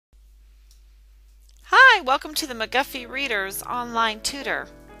welcome to the McGuffey Readers Online Tutor.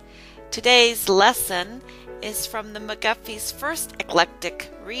 Today's lesson is from the McGuffey's first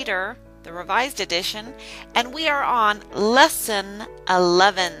Eclectic Reader, the revised edition, and we are on Lesson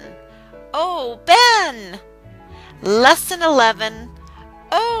 11. Oh, Ben! Lesson 11,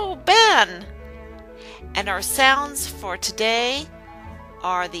 Oh, Ben! And our sounds for today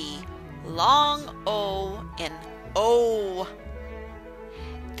are the long O in O,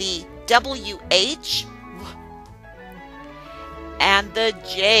 the WH, and the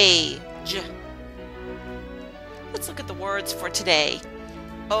J. Let's look at the words for today.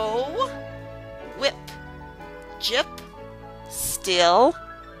 O, whip, jip, still,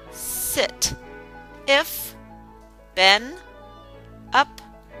 sit, if, ben, up,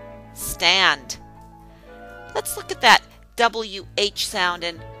 stand. Let's look at that WH sound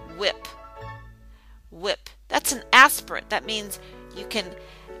in whip. Whip. That's an aspirate. That means you can,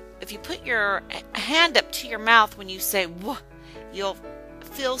 if you put your hand up to your mouth when you say w, you'll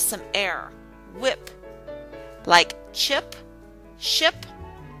feel some air. Whip. Like chip, ship.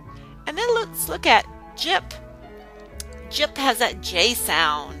 And then let's look at jip. Jip has that J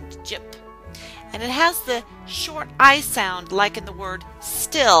sound, jip. And it has the short I sound like in the word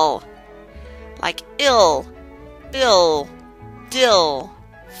still. Like ill, bill, dill,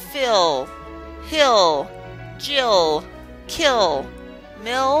 fill, hill, Jill, kill,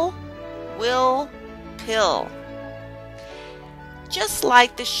 mill, will, pill. Just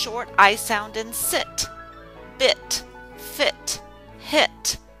like the short I sound in sit, bit, fit,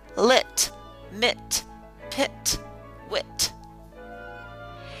 hit, lit, mit, pit, wit.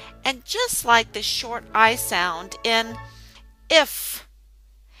 And just like the short I sound in if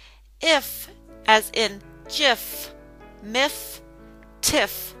as in jiff, miff,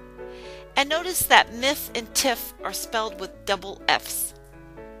 tiff. And notice that miff and tiff are spelled with double F's.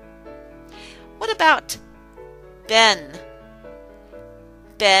 What about Ben?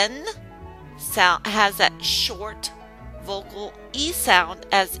 Ben has that short vocal E sound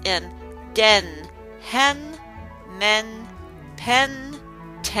as in den, hen, men, pen,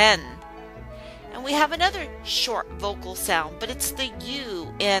 ten. And we have another short vocal sound, but it's the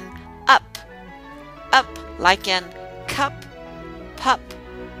U in up like in cup, pup,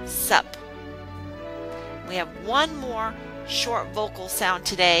 sup. We have one more short vocal sound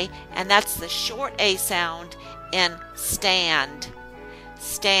today, and that's the short A sound in stand.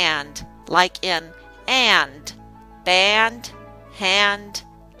 Stand, like in and, band, hand,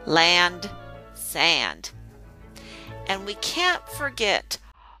 land, sand. And we can't forget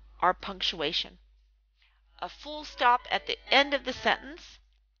our punctuation. A full stop at the end of the sentence,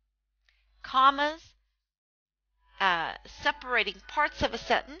 commas, separating parts of a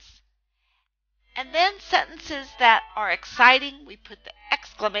sentence, and then sentences that are exciting, we put the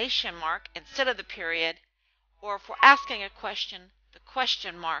exclamation mark instead of the period, or if we're asking a question, the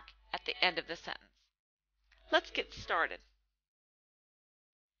question mark at the end of the sentence. Let's get started.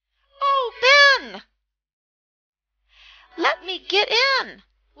 Oh, Ben! Let me get in,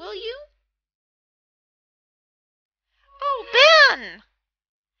 will you? Oh, Ben!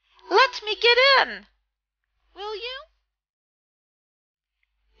 Let me get in, will you?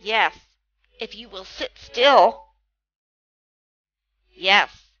 Yes, if you will sit still. Yes,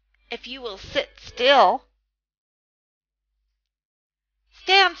 if you will sit still.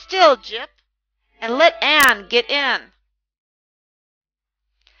 Stand still, Jip, and let Ann get in.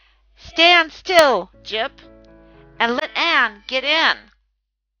 Stand still, Jip, and let Ann get in.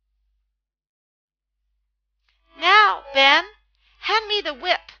 Now, Ben, hand me the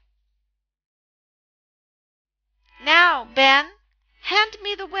whip. Now, Ben, hand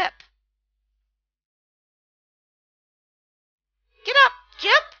me the whip. Get up,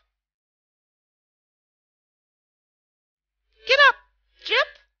 Jip. Get up, Jip.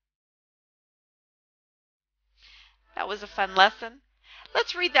 That was a fun lesson.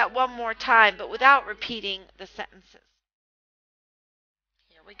 Let's read that one more time, but without repeating the sentences.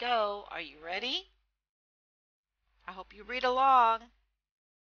 Here we go. Are you ready? I hope you read along.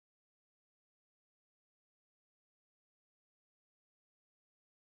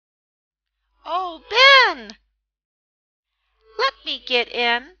 Oh, Ben! Let me get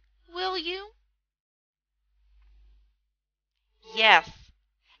in, will you? Yes,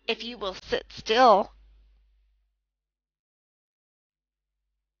 if you will sit still.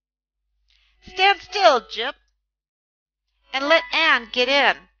 Stand still, Jip, and let Ann get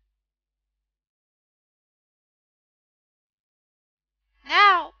in.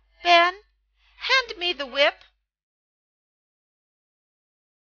 Now, Ben, hand me the whip.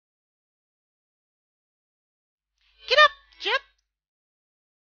 Get up, Jip.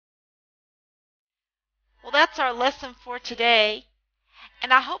 Well, that's our lesson for today.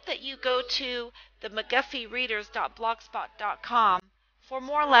 And I hope that you go to the McGuffeyReaders.blogspot.com for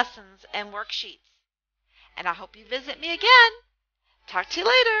more lessons and worksheets. And I hope you visit me again. Talk to you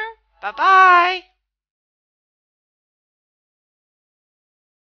later. Bye-bye.